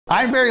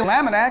I'm Barry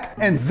Laminack,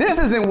 and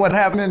this isn't what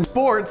happened in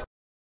sports.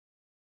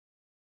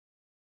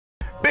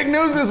 Big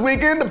news this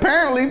weekend,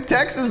 apparently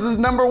Texas is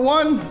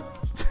 #1.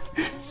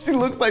 She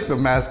looks like the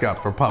mascot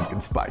for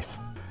Pumpkin Spice.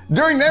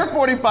 During their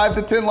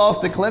 45-10 loss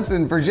to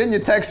Clemson, Virginia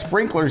Tech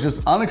sprinklers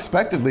just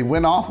unexpectedly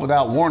went off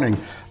without warning.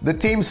 The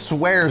team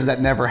swears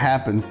that never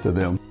happens to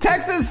them.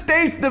 Texas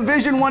State's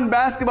Division I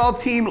basketball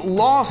team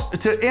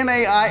lost to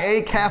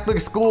NAIA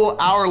Catholic school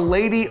Our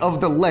Lady of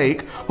the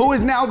Lake, who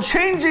is now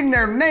changing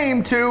their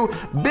name to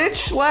Bitch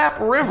Slap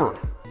River.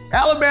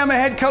 Alabama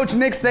head coach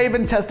Nick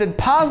Saban tested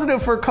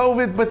positive for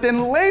COVID, but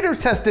then later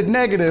tested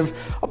negative.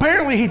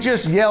 Apparently he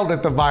just yelled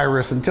at the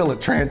virus until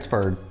it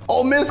transferred.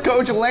 Ole Miss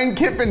coach Lane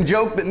Kiffin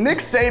joked that Nick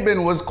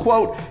Saban was,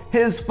 quote,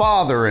 his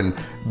father, and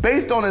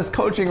based on his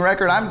coaching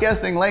record, I'm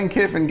guessing Lane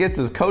Kiffin gets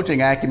his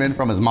coaching acumen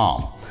from his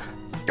mom.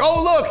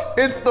 Oh look,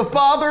 it's the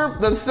Father,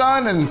 the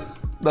Son, and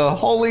the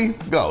Holy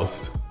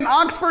Ghost. In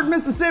Oxford,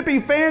 Mississippi,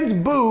 fans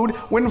booed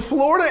when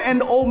Florida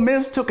and Ole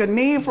Miss took a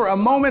knee for a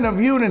moment of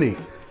unity.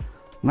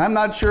 And I'm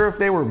not sure if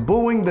they were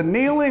booing the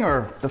kneeling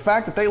or the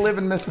fact that they live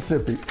in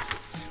Mississippi.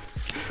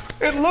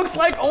 It looks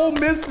like Ole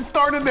Miss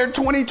started their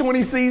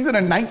 2020 season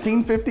in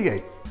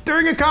 1958.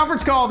 During a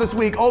conference call this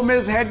week, Ole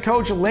Miss head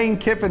coach Lane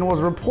Kiffin was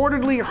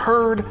reportedly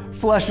heard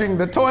flushing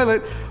the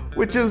toilet,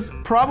 which is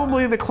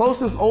probably the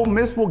closest Ole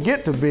Miss will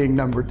get to being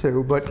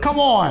 #2, but come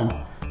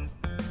on.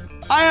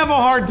 I have a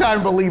hard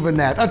time believing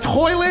that. A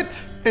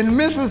toilet in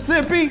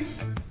Mississippi?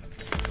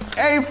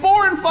 A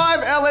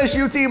 4-5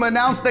 LSU team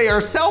announced they are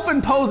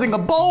self-imposing a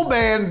bowl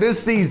ban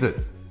this season.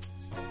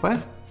 What?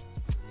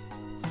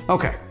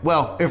 Okay,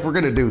 well, if we're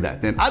gonna do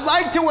that, then I'd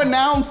like to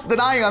announce that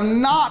I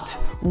am not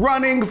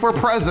running for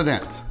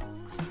president.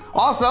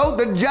 Also,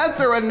 the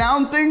Jets are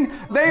announcing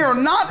they are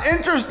not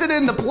interested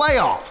in the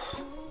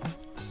playoffs.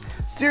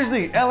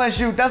 Seriously,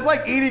 LSU, that's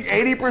like eating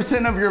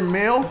 80% of your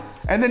meal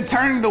and then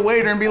turning to the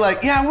waiter and be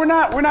like, yeah, we're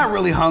not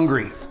really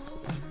hungry.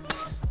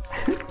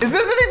 Is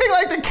this anything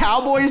like the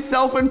Cowboys'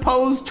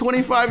 self-imposed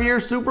 25-year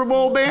Super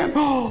Bowl ban?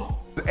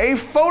 A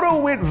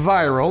photo went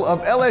viral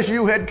of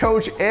LSU head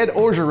coach Ed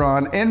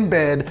Orgeron in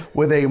bed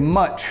with a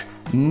much,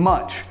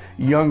 much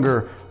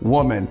younger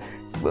woman.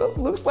 Well,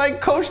 looks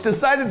like coach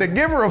decided to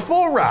give her a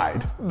full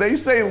ride. They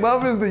say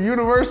love is the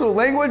universal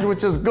language,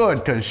 which is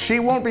good because she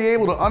won't be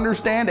able to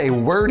understand a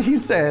word he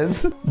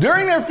says.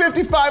 During their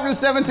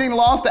 55-17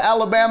 loss to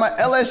Alabama,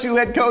 LSU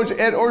head coach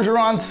Ed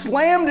Orgeron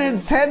slammed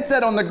his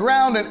headset on the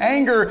ground in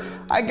anger.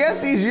 I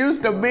guess he's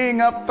used to being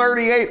up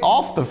 38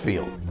 off the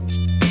field.